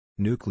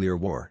Nuclear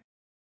war.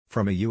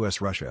 From a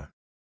U.S.-Russia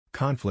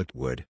conflict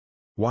would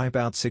wipe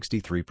out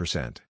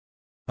 63%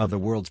 of the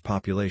world's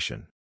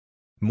population.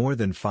 More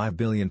than 5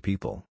 billion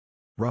people,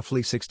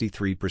 roughly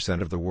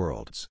 63% of the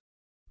world's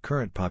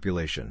current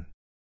population,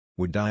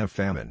 would die of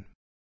famine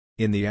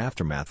in the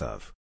aftermath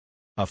of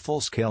a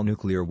full-scale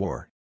nuclear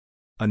war.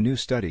 A new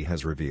study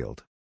has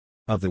revealed,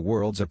 of the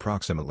world's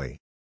approximately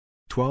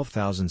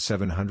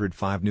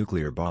 12,705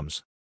 nuclear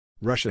bombs,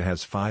 Russia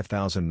has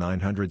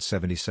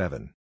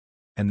 5,977,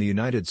 and the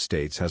United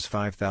States has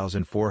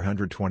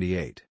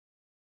 5,428.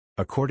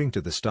 According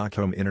to the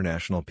Stockholm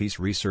International Peace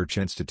Research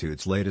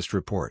Institute's latest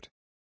report,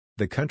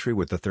 the country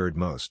with the third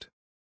most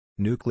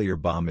nuclear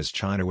bomb is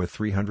China with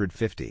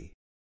 350.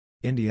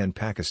 India and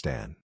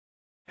Pakistan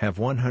have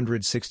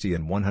 160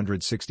 and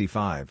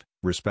 165,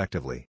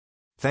 respectively.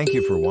 Thank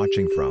you for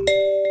watching from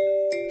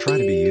Try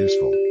to be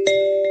useful.